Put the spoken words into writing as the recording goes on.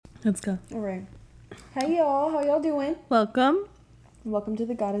Let's go. All right. Hey, y'all. How y'all doing? Welcome. Welcome to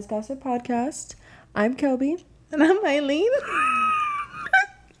the Goddess Gossip Podcast. I'm Kelby. And I'm Eileen.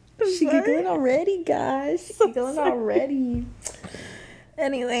 She giggling already, guys. She giggling already.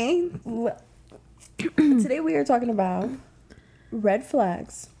 Anyway. Today we are talking about red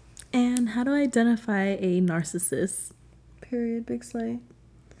flags. And how to identify a narcissist. Period. Big slay.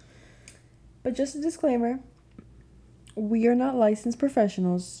 But just a disclaimer. We are not licensed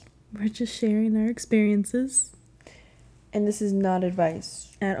professionals. We're just sharing our experiences. And this is not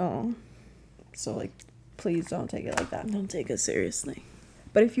advice. At all. So, please don't take it like that. Don't take it seriously.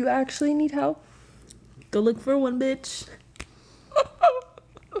 But if you actually need help, go look for one, bitch.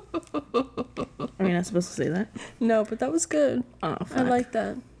 Are we not supposed to say that? No, but that was good. Oh, fuck. I like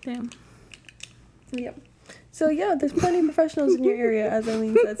that. Damn. Yep. So yeah, there's plenty of professionals in your area, as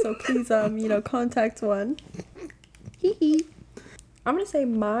Eileen said. So please, contact one. Hee hee. I'm gonna say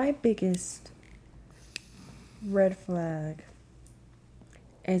my biggest red flag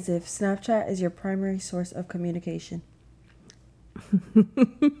is if Snapchat is your primary source of communication.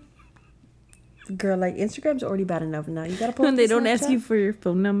 Girl, Instagram's already bad enough now. You gotta post. When they don't Snapchat? ask you for your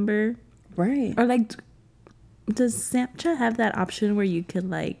phone number. Right. Or does Snapchat have that option where you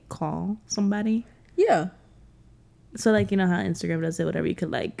could call somebody? Yeah. So you know how Instagram does it, whatever, you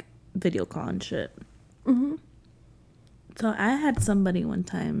could video call and shit. Mm-hmm. So I had somebody one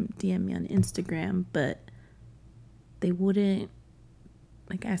time DM me on Instagram, but they wouldn't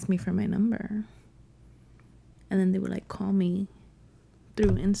ask me for my number. And then they would call me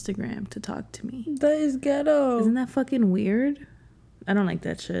through Instagram to talk to me. That is ghetto. Isn't that fucking weird? I don't like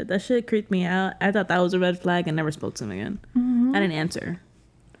that shit. That shit creeped me out. I thought that was a red flag and never spoke to him again. Mm-hmm. I didn't answer.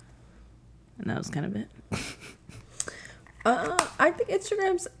 And that was kind of it. I think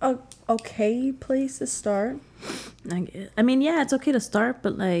Instagram's a okay place to start. I mean, yeah, it's okay to start,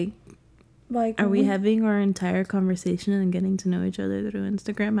 but are we having our entire conversation and getting to know each other through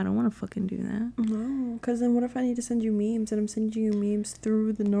Instagram? I don't want to fucking do that. No, because then what if I need to send you memes and I'm sending you memes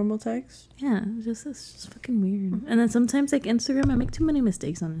through the normal text? Yeah, it's just fucking weird. Mm-hmm. And then sometimes Instagram, I make too many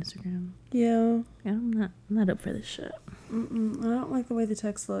mistakes on Instagram. Yeah. Yeah, I'm not up for this shit. I don't like the way the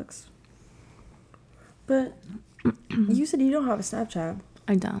text looks. But you said you don't have a Snapchat.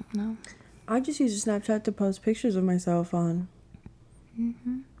 I don't, no. I just use a Snapchat to post pictures of myself on.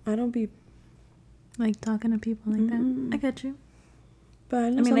 Mm-hmm. I don't be... talking to people like that. I get you. But I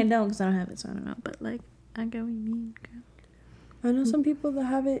don't because I don't have it, so I don't know. But, I get what you mean, girl. I know some people that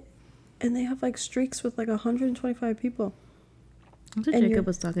have it, and they have, streaks with, 125 people. That's what Jacob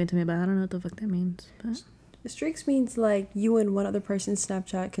was talking to me about. I don't know what the fuck that means, but... Streaks means, you and one other person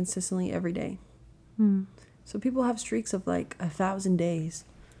Snapchat consistently every day. So people have streaks of 1,000 days.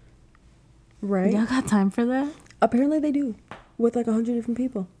 Right? Y'all got time for that? Apparently they do. With 100 different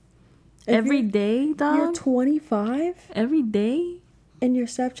people. Every day, dog? You're 25? Every day? And you're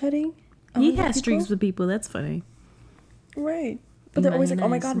Snapchatting? He has streaks with people. That's funny. Right. But they're always oh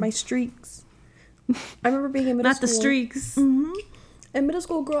my God, my streaks. I remember being in middle school. Not the streaks. Mm-hmm. In middle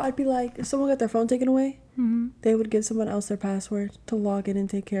school, girl, I'd be if someone got their phone taken away, they would give someone else their password to log in and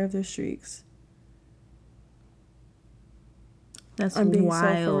take care of their streaks. I'm being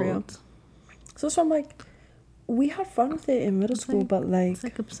wild. So for real. So I'm we had fun with it in middle school, but it's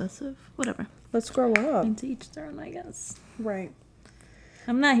obsessive. Whatever. Let's grow up. And to each their own, I guess. Right.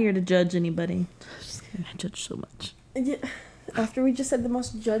 I'm not here to judge anybody. I judge so much. Yeah. After we just said the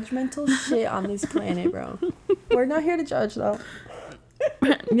most judgmental shit on this planet, bro. We're not here to judge, though.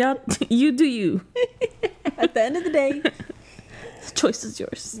 Y'all, you do you. At the end of the day, the choice is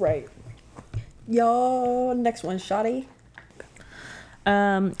yours. Right. Y'all, next one, Shotty.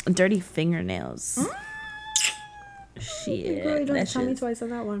 Dirty fingernails. Shit. Girl, you don't tell me twice on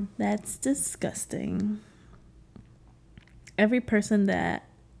that one. That's disgusting. Every person that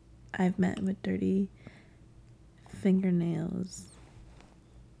I've met with dirty fingernails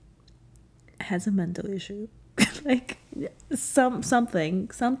has a mental issue. Something,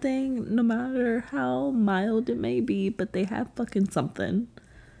 no matter how mild it may be, but they have fucking something.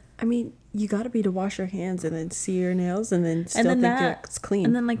 I mean, you gotta be to wash your hands and then see your nails and then still think it's clean.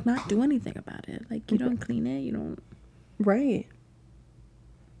 And then not do anything about it. You don't clean it, you don't. Right.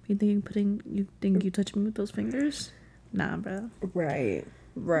 You think you touch me with those fingers? Nah, bro. Right.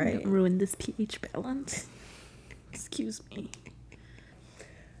 Ruin this pH balance. Excuse me.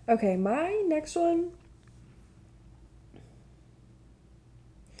 Okay, my next one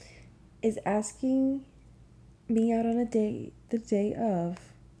is asking me out on a date the day of,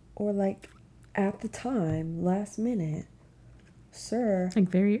 or at the time, last minute. Sir.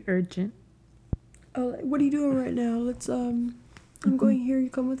 Very urgent. Oh, what are you doing right now? Let's I'm going here, you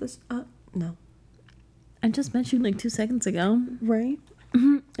come with us. No. I just met you like 2 seconds ago. Right?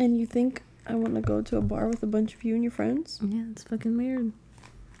 And you think I want to go to a bar with a bunch of you and your friends? Yeah, it's fucking weird.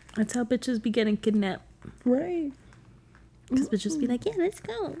 That's how bitches be getting kidnapped. Right. Because bitches be like, yeah, let's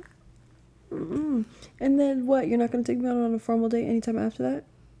go. Mm-mm. And then what? You're not going to take me out on a formal date anytime after that?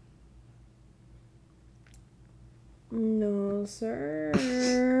 No,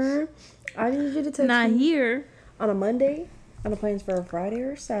 sir. I need you to text Not me here. on a Monday, on the plans for a Friday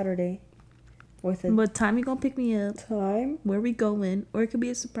or Saturday. With a What time you gonna pick me up? time. Where we going? Or it could be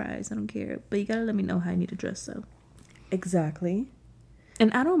a surprise. I don't care. But you gotta let me know how I need to dress, though. Exactly.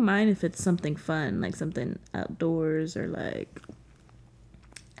 And I don't mind if it's something fun, like something outdoors or like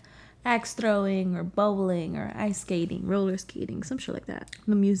axe throwing or bowling or ice skating, roller skating, some shit like that.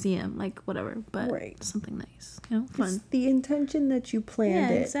 The museum, like whatever. But Right. something nice, you know, fun. It's the intention that you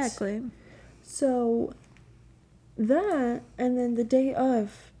planned Yeah, it. exactly. So that, and then the day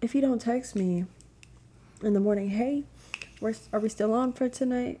of, if you don't text me in the morning, hey, are we still on for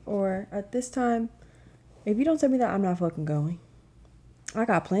tonight or at this time? If you don't tell me that, I'm not fucking going. I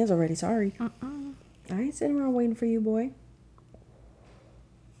got plans already. Sorry. I ain't sitting around waiting for you, boy.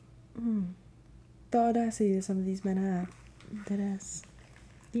 The audacity that some of these men have. Deadass.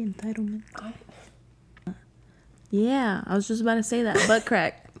 The entitlement. Yeah, I was just about to say that. Butt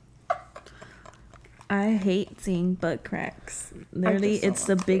crack. I hate seeing butt cracks. Literally, it's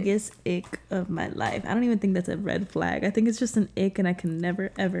the biggest ick of my life. I don't even think that's a red flag. I think it's just an ick, and I can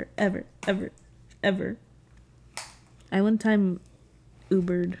never, ever, ever, ever, ever. I one time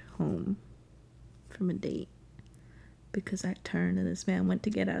Ubered home from a date because I turned and this man went to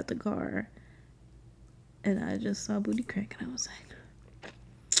get out of the car, and I just saw booty crack, and I was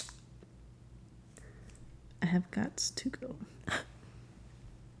like, I have gots to go.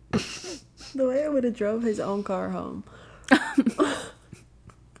 The way I would have drove his own car home. As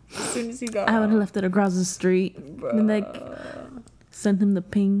soon as he got I would have home. left it across the street and like sent him the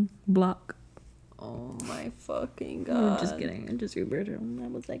ping block. Oh my fucking god. I'm just kidding. I just Ubered him. I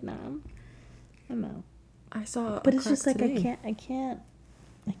was like, nah, I'm out. I saw But it's just like today. I can't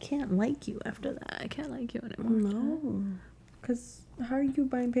like you after that. I can't like you anymore. No. Because how are you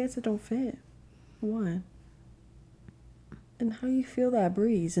buying pants that don't fit? One. And how you feel that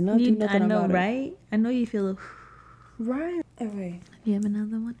breeze and not do nothing I know, about right? I know you feel. Right. Okay. You have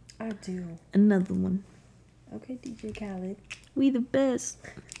another one? I do. Another one. Okay, DJ Khaled. We the best.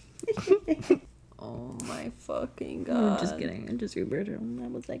 Oh my fucking god. I'm just kidding. I just Ubered him. I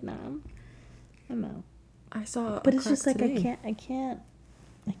was like, nah, I'm out. I saw. But it's just like today. I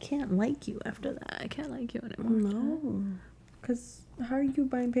can't like you after that. I can't like you anymore. No. Because how are you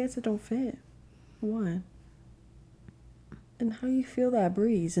buying pants that don't fit? One. And how you feel that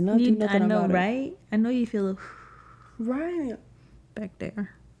breeze and not do nothing I know, about right? I know you feel Right. back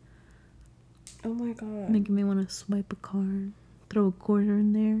there. Oh my god. Making me want to swipe a card, throw a quarter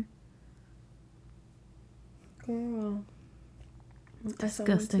in there. Girl. Disgusting. I saw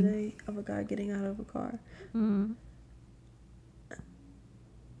one today of a guy getting out of a car. Mm.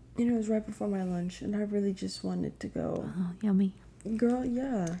 You know, it was right before my lunch, and I really just wanted to go. Oh, yummy. Girl,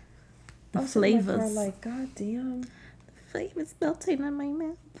 yeah. The I was sitting in my car flavors. like, god damn. The flavors melting in my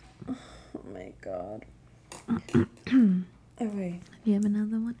mouth. Oh my god. Okay. You have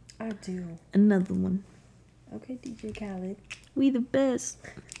another one? I do. Another one. Okay, DJ Khaled. We the best.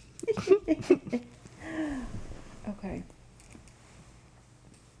 Okay.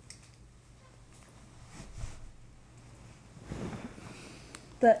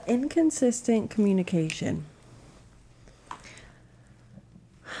 The inconsistent communication.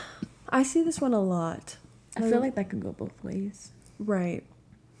 I see this one a lot. I feel like that could go both ways. Right.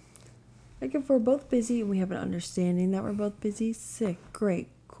 Like if we're both busy and we have an understanding that we're both busy, sick, great,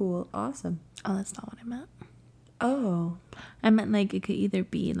 cool, awesome. Oh, that's not what I meant. Oh. I meant like it could either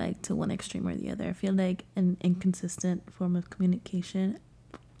be like to one extreme or the other. I feel like an inconsistent form of communication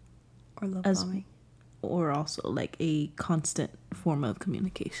Or love as bombing. or also like a constant form of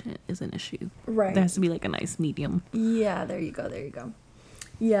communication is an issue. Right. There has to be like a nice medium. Yeah, there you go, there you go.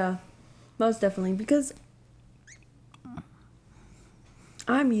 Yeah, most definitely, because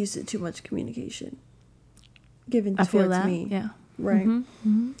I'm used to too much communication given I feel towards that. me. Yeah. Right.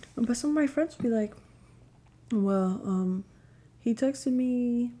 Mm-hmm. But some of my friends would be like, well, he texted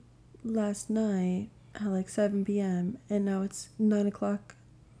me last night at like 7 p.m. and now it's 9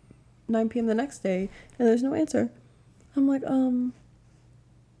 p.m. the next day and there's no answer. I'm like,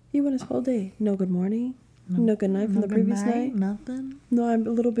 you went his whole day. No good morning. No good night from the previous night. Nothing. No, I'm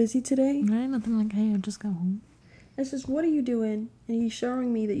a little busy today. Right? Nothing like, hey, I just got home. It's just, what are you doing? And he's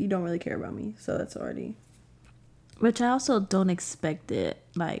showing me that you don't really care about me. So that's already... Which I also don't expect it.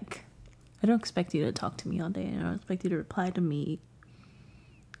 Like, I don't expect you to talk to me all day. I don't expect you to reply to me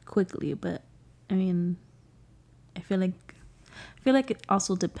quickly. But I mean, I feel like it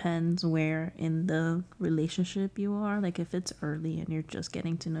also depends where in the relationship you are. Like, if it's early and you're just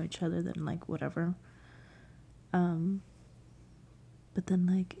getting to know each other, then like whatever. But then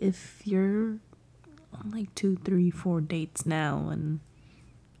like if you're on like 2, 3, 4 dates now and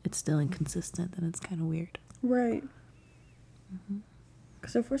it's still inconsistent, then it's kind of weird. Right.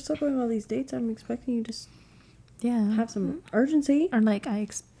 Because if we're still going on these dates, I'm expecting you to have some urgency. Or like, I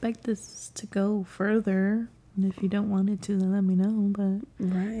expect this to go further. And if you don't want it to, then let me know. But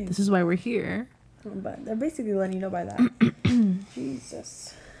right, this is why we're here. But they're basically letting you know by that.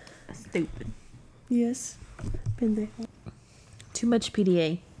 Jesus. Stupid. Yes. Pendejo. Too much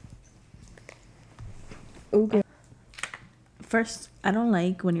PDA. Okay. First, I don't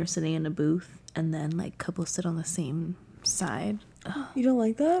like when you're sitting in a booth and then like couples sit on the same side. Ugh, You don't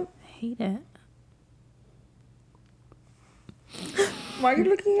like that? I hate it. Why are you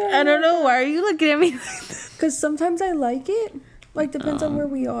looking at me? I don't know. Why are you looking at me? Because sometimes I like it. Like, depends on where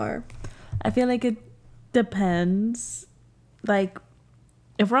we are. I feel like it depends. Like,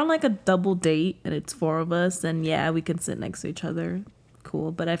 if we're on like a double date and it's 4 of us, then yeah, we can sit next to each other.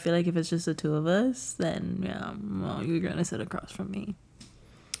 Cool. But I feel like if it's just the 2 of us, then yeah, well, you're gonna sit across from me.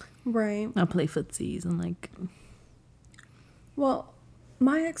 Right. I'll play footsies and like Well,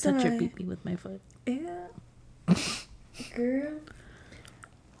 my ex touch and your I... pee-pee with my foot. Yeah. Girl.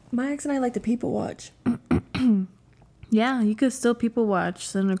 My ex and I like to people watch. Yeah, you could still people watch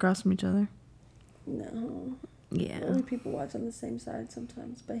sitting across from each other. No. Yeah. Only people watch on the same side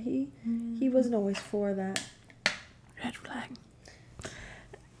sometimes. But he wasn't always for that. Red flag.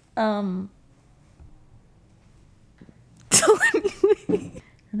 So anyway,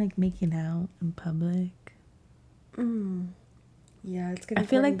 like making out in public. Yeah, it's gonna. I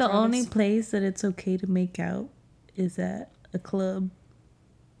feel like the only place that it's okay to make out is at a club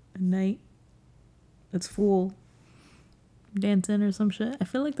at night. It's full. Dancing or some shit. I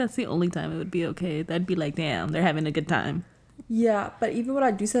feel like that's the only time it would be okay. That'd be like, damn, they're having a good time. Yeah, but even when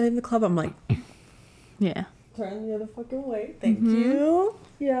I do sit in the club, I'm like, yeah. Turn the other fucking way. Thank you.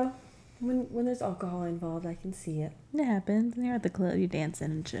 Yeah. When there's alcohol involved, I can see it. It happens. You're at the club, you're dancing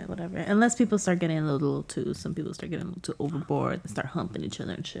and shit, whatever. Unless people start getting a little too. Some people start getting a little too overboard. They start humping each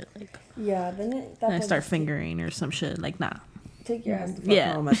other and shit. Like, yeah, then I start fingering or some shit. Like, nah. Take your ass the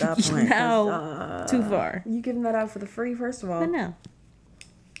fuck home at that point. Now, too far. You giving that out for the free, first of all. I know.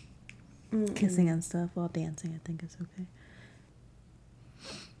 Kissing and stuff while dancing, I think is okay.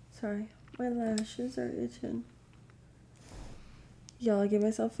 Sorry, my lashes are itching. Y'all, I gave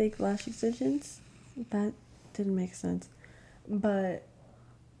myself fake lash extensions. That didn't make sense. But...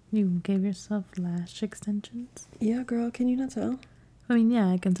 You gave yourself lash extensions? Yeah, girl, can you not tell? I mean, yeah,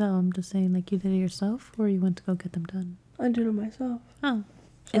 I can tell. I'm just saying, like, you did it yourself or you went to go get them done? I did it myself. Oh.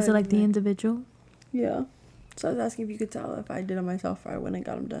 Is it like the individual? Yeah. So I was asking if you could tell if I did it myself or I went and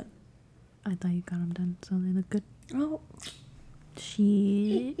got them done. I thought you got them done, so they look good. Oh.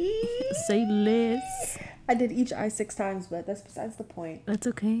 Shit. Say less. I did each eye 6 times, but that's besides the point. That's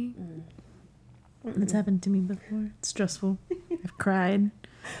okay. It's happened to me before. It's stressful. I've cried.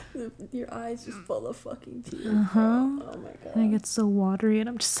 Your eyes just full of fucking tears. Uh-huh. Oh my god. And I get so watery and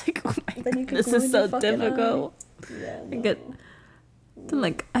I'm just like, oh my then you god, this is so difficult. Yeah, I get, then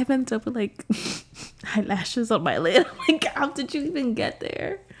like, I've ended up with like eyelashes on my lid. I'm like, how did you even get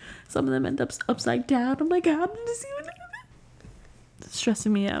there? Some of them end up upside down. I'm like, how did this even happen? It's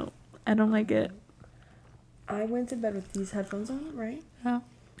stressing me out. I don't like it. I went to bed with these headphones on, right? Yeah.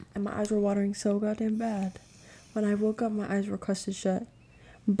 And my eyes were watering so goddamn bad. When I woke up, my eyes were crusted shut.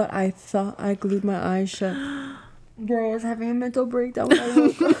 But I thought I glued my eyes shut. Girl, I was having a mental breakdown when I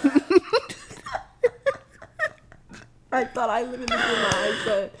woke up. I thought I literally glued my eyes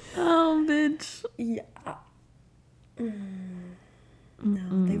shut. Oh, bitch. Yeah.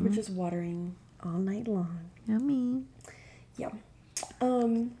 No, they were just watering all night long. Yummy. Yeah.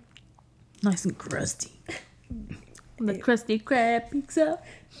 Nice and crusty. The crusty crab pizza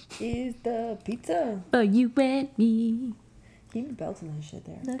is the pizza. for you and me. Keep the belts and that shit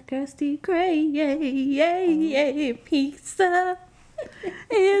there. The crusty crab pizza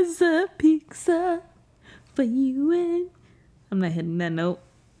is a pizza for you and... I'm not hitting that note.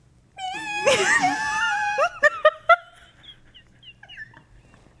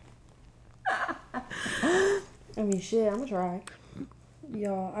 I mean, shit, I'm gonna try.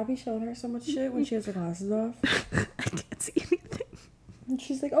 Y'all, I be showing her so much shit when she has her glasses off. I can't see anything. And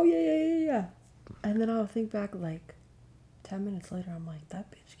she's like, oh, yeah. And then I'll think back, like, 10 minutes later, I'm like, that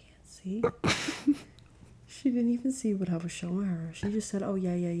bitch can't see. She didn't even see what I was showing her. She just said, "Oh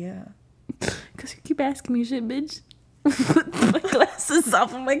yeah, yeah, yeah." Because you keep asking me shit, bitch. With my glasses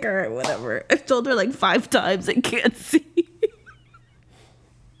off. I'm like, alright, whatever. I've told her like 5 times I can't see.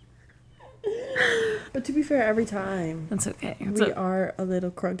 But to be fair, every time That's okay. we are a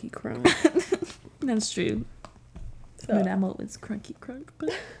little crunky crunk. That's true. So. I mean, I'm always crunky crunk, but...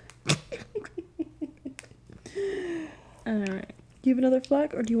 Alright. Do you have another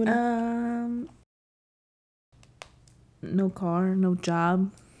flag, or do you want to... No car, no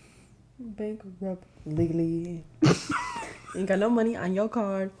job. Bankrupt legally. Ain't got no money on your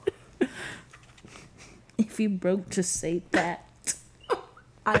card. If you broke, just say that.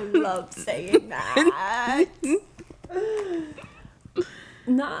 I love saying that.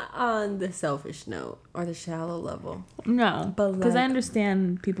 Not on the selfish note or the shallow level. No, But because I like-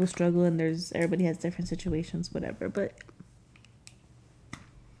 understand people struggle and everybody has different situations, whatever. But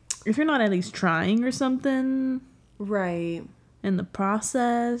if you're not at least trying or something, Right. in the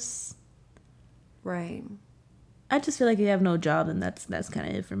process, Right. I just feel like if you have no job, then that's kind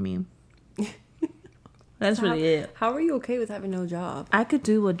of it for me. That's really it. How are you okay with having no job? I could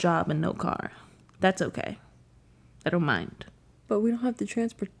do a job and no car. That's okay. I don't mind. But we don't have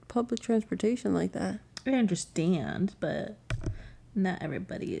the public transportation like that. I understand, but not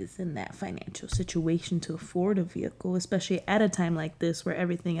everybody is in that financial situation to afford a vehicle, especially at a time like this where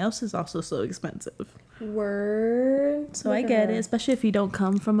everything else is also so expensive. Word. So I get it, especially if you don't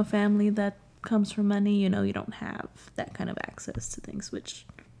come from a family that comes from money, you don't have that kind of access to things, which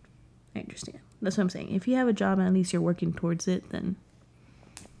I understand. That's what I'm saying. If you have a job and at least you're working towards it, then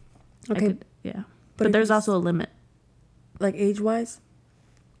Okay. yeah. But But if there's you also a limit. Like age-wise?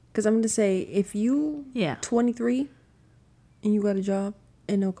 Because I'm going to say, if you 23 and you got a job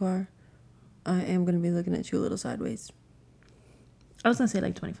and no car, I am going to be looking at you a little sideways. I was going to say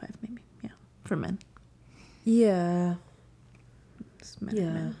like 25 maybe. Yeah. For men. Yeah. It's men, Yeah.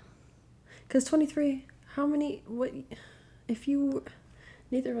 men. Because 23, if you,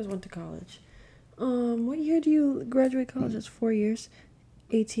 neither of us went to college. What year do you graduate college? That's 4 years.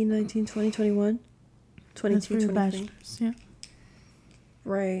 18, 19, 20, 21. 22, That's for your 23. bachelor's, yeah.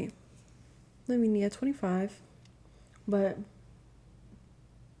 Right. I mean, yeah, 25. But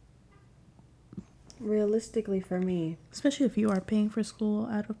realistically for me, Especially if you are paying for school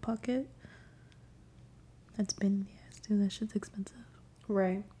out of pocket. That's been, dude, that shit's expensive.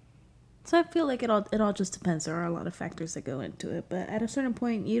 right. So I feel like it all just depends. There are a lot of factors that go into it. But at a certain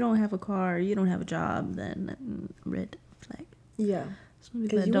point, you don't have a car, you don't have a job, then red flag. Yeah. Some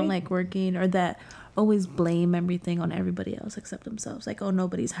people that don't like working or that always blame everything on everybody else except themselves. Like, oh,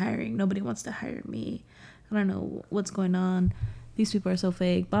 nobody's hiring. Nobody wants to hire me. I don't know what's going on. These people are so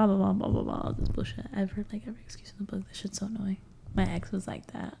fake. Blah, blah, blah, blah, blah, blah. All this bullshit. I've heard like every excuse in the book. That shit's so annoying. My ex was like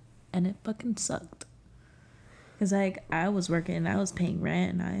that. And it fucking sucked. Because like I was working and I was paying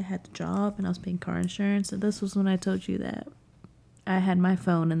rent and I had the job and I was paying car insurance. And this was when I told you that I had my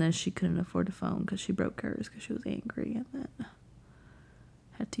phone and then she couldn't afford a phone because she broke hers because she was angry and then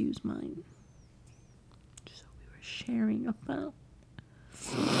had to use mine. So we were sharing a phone.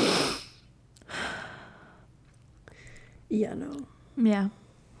 Yeah, no. Yeah.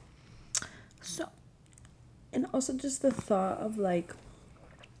 So. And also just the thought of like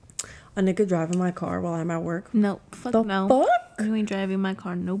a nigga driving my car while I'm at work. No. Fuck The no. fuck? You ain't driving my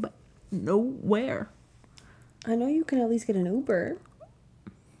car nowhere. I know you can at least get an Uber.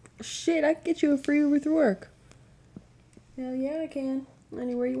 Shit, I can get you a free Uber through work. Hell yeah, I can.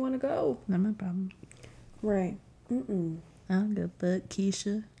 Anywhere you want to go. Not my problem. Right. Mm-mm. I don't give a fuck,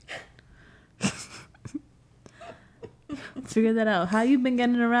 Keisha. Figure that out. How you been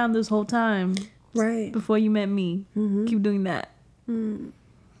getting around this whole time? Right. Before you met me. Mm-hmm. Keep doing that. Mm.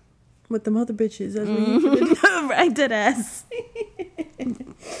 With them other bitches. That's what you finna do. Right, dead ass.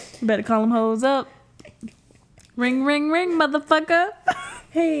 Better call them hoes up. Ring, ring, ring, motherfucker.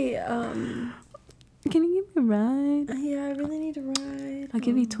 Hey, Can you give me a ride? yeah, I really need a ride. I'll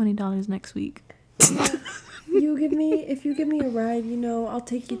give you $20 next week. Yeah. If you give me a ride, I'll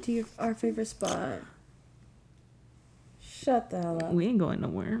take you to our favorite spot. Shut the hell up. We ain't going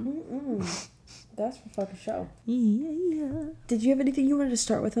nowhere. Mm-mm. That's for fucking show. Yeah. Did you have anything you wanted to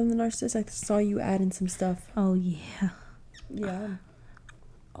start with on the narcissist? I saw you add in some stuff. Oh, yeah. Yeah.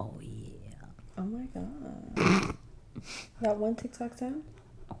 Oh, yeah. Oh my god. That one TikTok sound?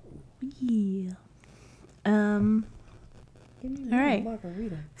 Yeah. Give me All right.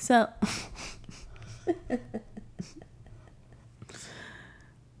 margarita. So.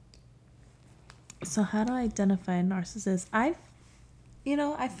 So how do I identify a narcissist? I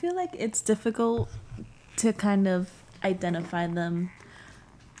feel like it's difficult to kind of identify them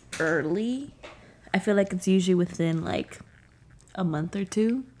early. I feel like it's usually within like a month or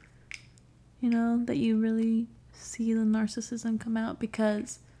two, you know, that you really see the narcissism come out,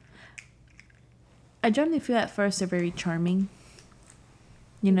 because I generally feel at first they're very charming.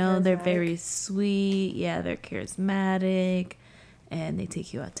 You know, they're very sweet. Yeah, they're charismatic. And they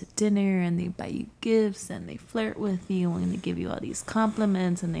take you out to dinner and they buy you gifts and they flirt with you and they give you all these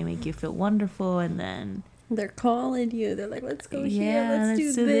compliments and they make you feel wonderful. And then they're calling you. They're like, let's go here. yeah, Let's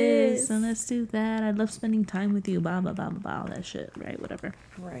do this. And let's do that. I love spending time with you. Blah, blah, blah, blah, blah. All that shit. Right? Whatever.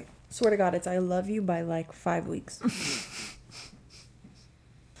 Right. Swear to God, it's I love you by like 5 weeks.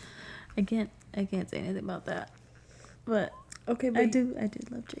 I can't say anything about that. But okay, but I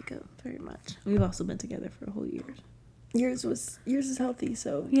did love Jacob very much. We've also been together for a whole year. Yours is healthy,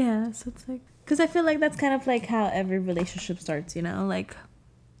 so yeah. So it's like, because I feel like that's kind of like how every relationship starts, you know, like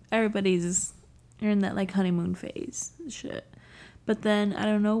everybody's you're in that like honeymoon phase shit, but then I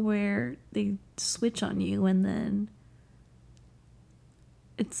don't know where they switch on you, and then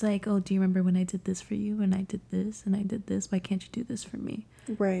it's like, oh, do you remember when I did this for you and I did this and I did this? Why can't you do this for me?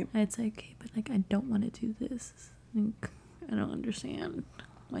 Right. And it's like, okay, but like I don't want to do this. Like, I don't understand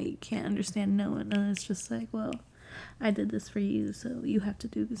why you can't understand no. And then it's just like, well, I did this for you, so you have to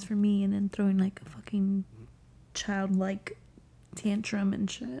do this for me, and then throwing like a fucking childlike tantrum and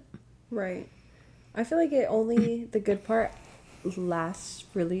shit. Right. I feel like the good part lasts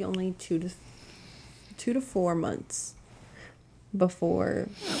really only 2 to 4 months before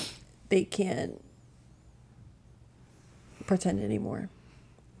they can't pretend anymore.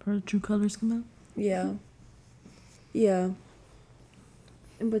 Before the true colors come out? Yeah. Yeah.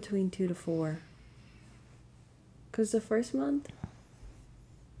 In between 2 to 4. Because the first month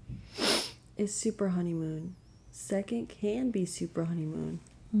is super honeymoon. Second can be super honeymoon.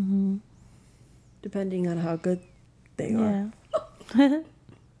 Mm-hmm. Depending on how good they are. But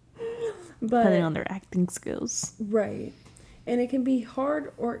depending on their acting skills. Right. And it can be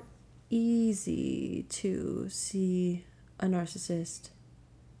hard or easy to see a narcissist.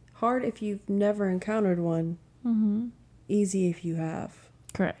 Hard if you've never encountered one. Mm-hmm. Easy if you have.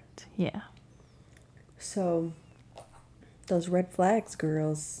 Correct. Yeah. So, those red flags,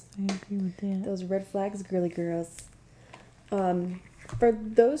 girls. I agree with that. Those red flags, girly girls. For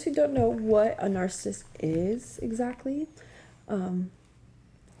those who don't know what a narcissist is exactly,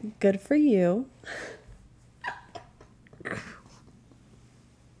 good for you.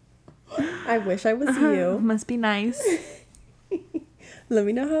 I wish I was you. Must be nice. Let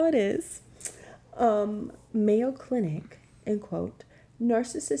me know how it is. Mayo Clinic, end quote.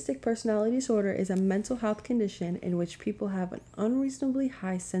 Narcissistic personality disorder is a mental health condition in which people have an unreasonably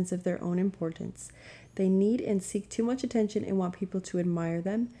high sense of their own importance. They need and seek too much attention and want people to admire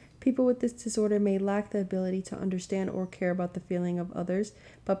them. People with this disorder may lack the ability to understand or care about the feeling of others,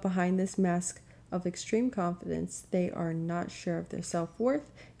 but behind this mask of extreme confidence, they are not sure of their self-worth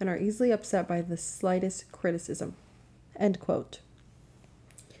and are easily upset by the slightest criticism. End quote.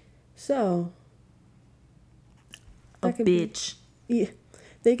 So, a bitch.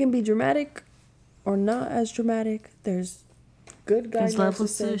 They can be dramatic or not as dramatic. There's good guys. There's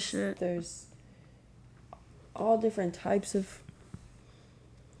levels to shit. There's all different types of.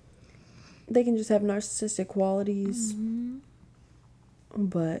 They can just have narcissistic qualities. Mm-hmm.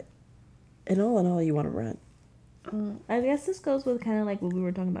 But in all, you want to run. I guess this goes with kind of like what we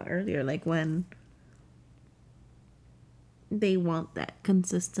were talking about earlier, like when they want that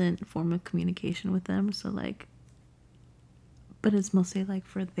consistent form of communication with them. So like, but it's mostly like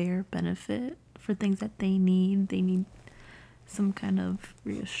for their benefit, for things that they need. They need some kind of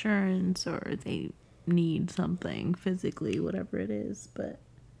reassurance, or they need something physically, whatever it is. But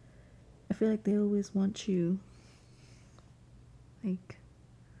I feel like they always want you like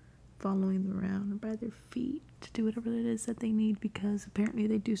following them around by their feet to do whatever it is that they need, because apparently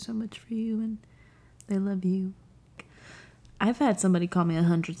they do so much for you and they love you. I've had somebody call me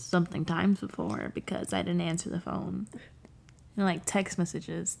 100-something times before because I didn't answer the phone. And like text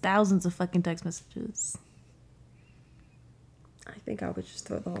messages, thousands of fucking text messages. I think I would just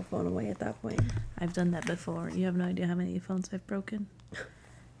throw the whole phone away at that point. I've done that before. You have no idea how many phones I've broken.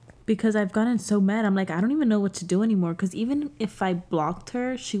 Because I've gotten so mad. I'm like, I don't even know what to do anymore. Because even if I blocked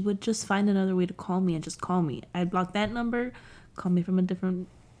her, she would just find another way to call me and just call me. I'd block that number, call me from a different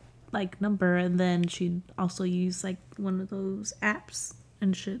like number, and then she'd also use like one of those apps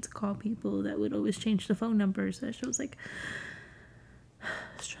and shit to call people that would always change the phone numbers. That shit was like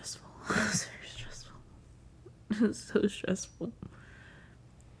stressful. Very stressful. It was so stressful.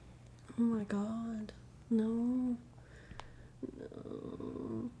 Oh my god. No.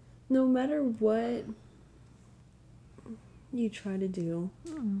 No matter what you try to do,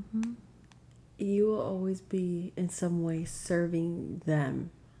 you will always be in some way serving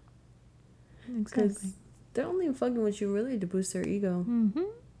them. Exactly. Because they're only fucking with you really to boost their ego. Mm-hmm.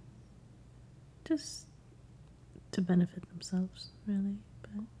 Just to benefit themselves, really.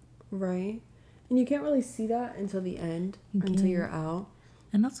 But Right. And you can't really see that until the end, until you're out.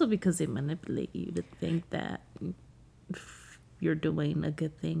 And also because they manipulate you to think that you're doing a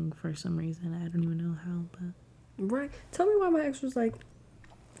good thing for some reason. I don't even know how, but... Right. Tell me why my ex was like,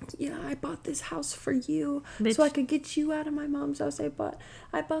 yeah, I bought this house for you, Bitch. so I could get you out of my mom's house. I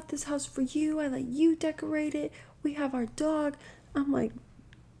bought this house for you. I let you decorate it. We have our dog. I'm like,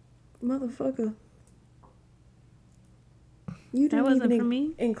 motherfucker. You didn't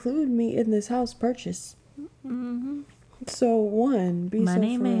even include me in this house purchase. Mm-hmm. So one, be my so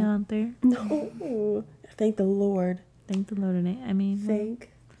name ain't out there. No. Thank the Lord. Thank the Lord. Thank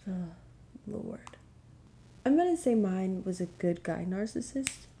the Lord. I'm gonna say mine was a good guy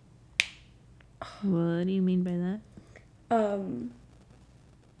narcissist. What do you mean by that?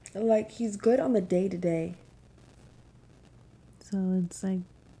 Like he's good on the day to day. So it's like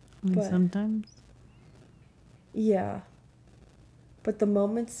sometimes. Yeah. But the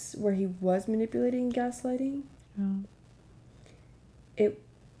moments where he was manipulating, gaslighting,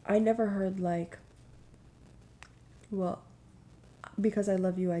 I never heard like, well, because I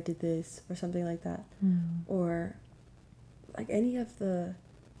love you, I did this, or something like that. Or like any of the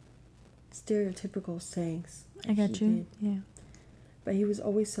stereotypical sayings. I got you. Did. Yeah. But he was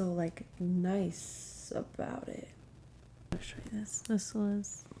always so like nice about it. I'll show you this. This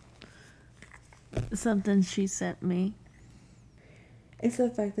was something she sent me. It's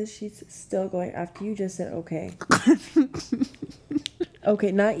the fact that she's still going after you just said okay.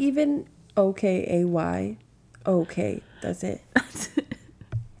 Okay, not even okay, okay. That's it.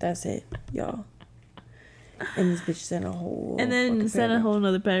 That's it, y'all. And this bitch sent a whole a whole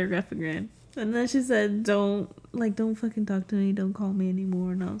another paragraph again. And then she said, don't fucking talk to me, don't call me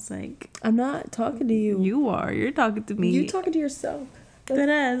anymore. And I was like, I'm not talking to you. You are. You're talking to me. You're talking to yourself. That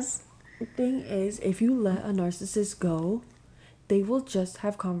ass. The thing is, if you let a narcissist go, they will just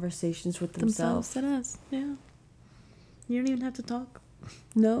have conversations with themselves. That ass. Yeah. You don't even have to talk.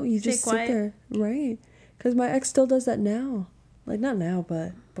 No, you just sit there. Right. Because my ex still does that now. Like, not now,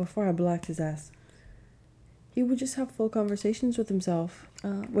 but before I blocked his ass. He would just have full conversations with himself.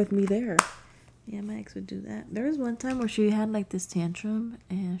 With me there. Yeah, my ex would do that. There was one time where she had like this tantrum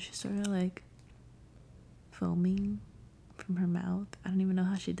and she started like foaming from her mouth. I don't even know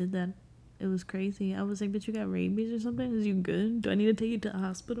how she did that. It was crazy. I was like, bitch, you got rabies or something? Is you good? Do I need to take you to the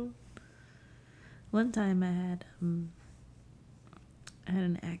hospital? One time I had an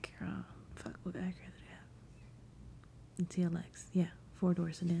Acura. Fuck, what Acura did I have? TLX. Yeah,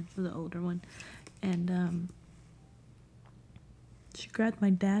 4-door sedan. So the older one. And she grabbed my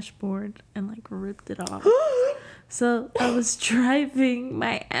dashboard and like ripped it off. So I was driving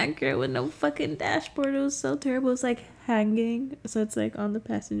my Acura with no fucking dashboard. It was so terrible. It was like hanging, so it's like on the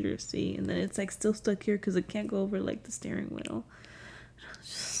passenger seat, and then it's like still stuck here because it can't go over like the steering wheel. And I was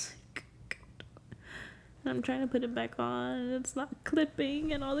just like, and I'm trying to put it back on, and it's not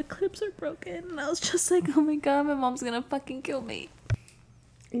clipping, and all the clips are broken. And I was just like, oh my god, my mom's gonna fucking kill me.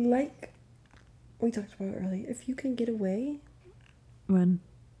 Like we talked about earlier, if you can get away, run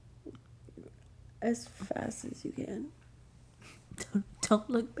as fast as you can. Don't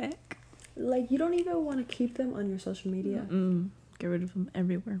look back. Like, you don't even want to keep them on your social media. Get rid of them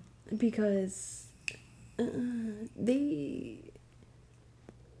everywhere. Because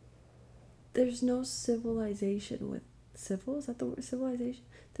there's no civilization with... Civil? Is that the word? Civilization?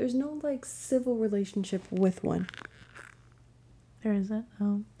 There's no, like, civil relationship with one. There isn't.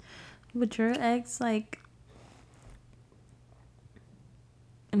 Would your ex, like,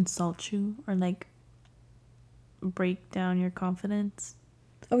 insult you or, like, break down your confidence?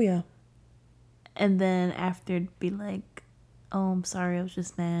 Oh, yeah. And then after it'd be like, oh, I'm sorry, I was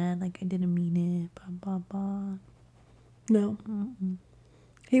just mad. Like, I didn't mean it. Blah, blah, blah. No. Mm-mm.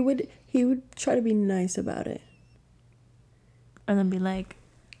 He would try to be nice about it. And then be like,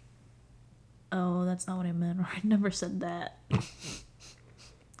 oh, that's not what I meant. Or I never said that.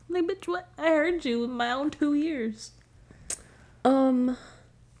 Like, bitch, what? I heard you in my own 2 years.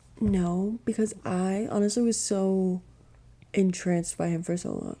 No, because I honestly was so entranced by him for so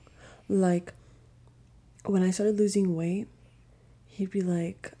long. Like, when I started losing weight, he'd be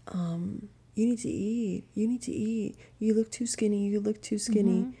like, you need to eat. You need to eat. You look too skinny. You look too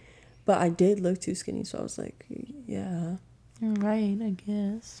skinny. Mm-hmm. But I did look too skinny, so I was like, yeah. You're right, I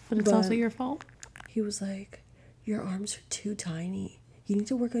guess. But it's also your fault. He was like, your arms are too tiny. You need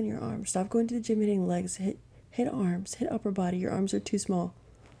to work on your arms. Stop going to the gym hitting legs. Hit arms. Hit upper body. Your arms are too small.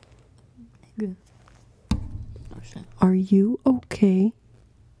 Good. Oh, shit. Are you okay?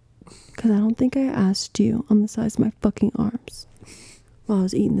 Because I don't think I asked you on the size of my fucking arms while I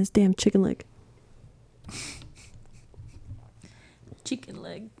was eating this damn chicken leg. Chicken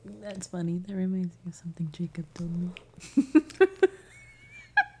leg. That's funny. That reminds me of something Jacob told me.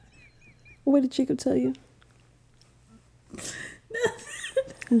 What did Jacob tell you?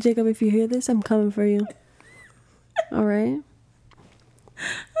 Jacob, if you hear this, I'm coming for you. All right?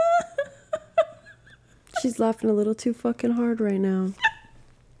 She's laughing a little too fucking hard right now.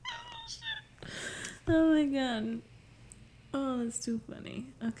 Oh my god. Oh, that's too funny.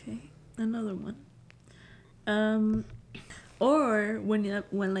 Okay, another one. Or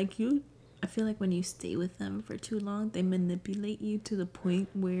when like you, I feel like when you stay with them for too long, they manipulate you to the point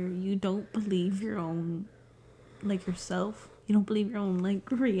where you don't believe your own, like yourself. You don't believe your own like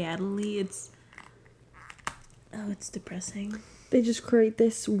reality. It's depressing. They just create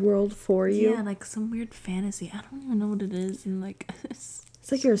this world for you. Yeah, like some weird fantasy. I don't even know what it is, and like It's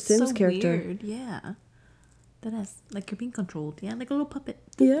like you're a Sims so character. Weird. Yeah, that is like you're being controlled. Yeah, like a little puppet.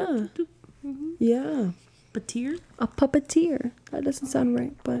 Yeah. Mm-hmm. Yeah. Puppeteer. A puppeteer. That doesn't sound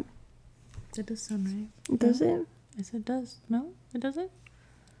right, but That does sound right. does it? Yes, it does. No, it doesn't.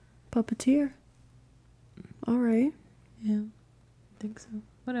 Puppeteer. All right. Yeah, I think so.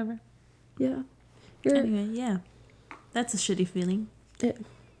 Whatever. Yeah. Anyway, yeah, that's a shitty feeling. It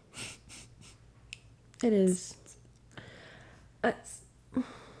is.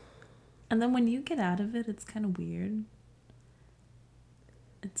 And then when you get out of it, it's kind of weird.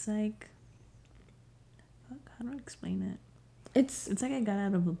 It's like, fuck, how do I explain it? It's like I got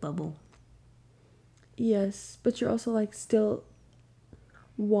out of a bubble. Yes, but you're also like still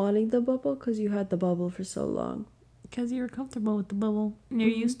wanting the bubble because you had the bubble for so long. Because you're comfortable with the bubble. And you're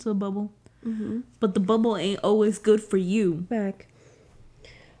used to the bubble. Mm-hmm. But the bubble ain't always good for you. Back.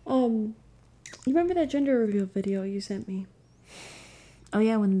 You remember that gender reveal video you sent me? Oh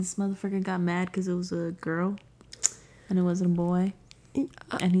yeah, when this motherfucker got mad because it was a girl and it wasn't a boy.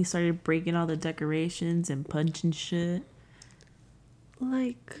 And he started breaking all the decorations and punching shit.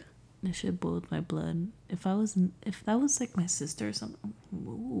 Like, that shit boiled my blood. If that was like my sister or something,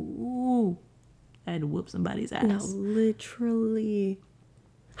 ooh, I had to whoop somebody's ass. no, literally.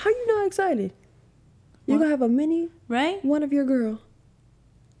 How you not excited? You're What? gonna have a mini, Right? one of your girl.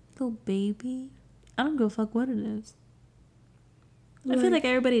 Little baby. I don't give a fuck what it is. I feel like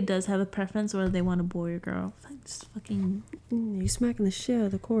everybody does have a preference whether they want a boy or girl. Just fucking you smacking the shit out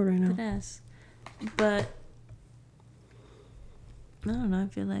of the cord right now. ass. But I don't know. I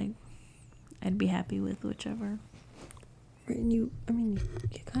feel like I'd be happy with whichever. Right, and you kind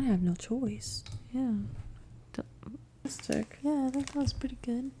of have no choice. Yeah. Yeah, I think that was pretty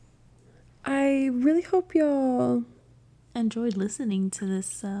good. I really hope y'all enjoyed listening to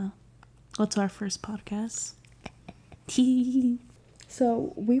this. To our first podcast.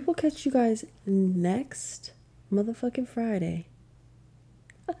 So we will catch you guys next motherfucking Friday.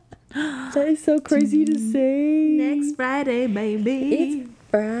 That is so crazy to say. Next Friday, baby. It's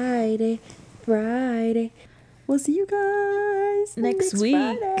Friday. We'll see you guys next week.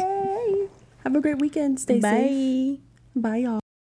 Friday. Have a great weekend. Stay safe. Bye. Bye, y'all.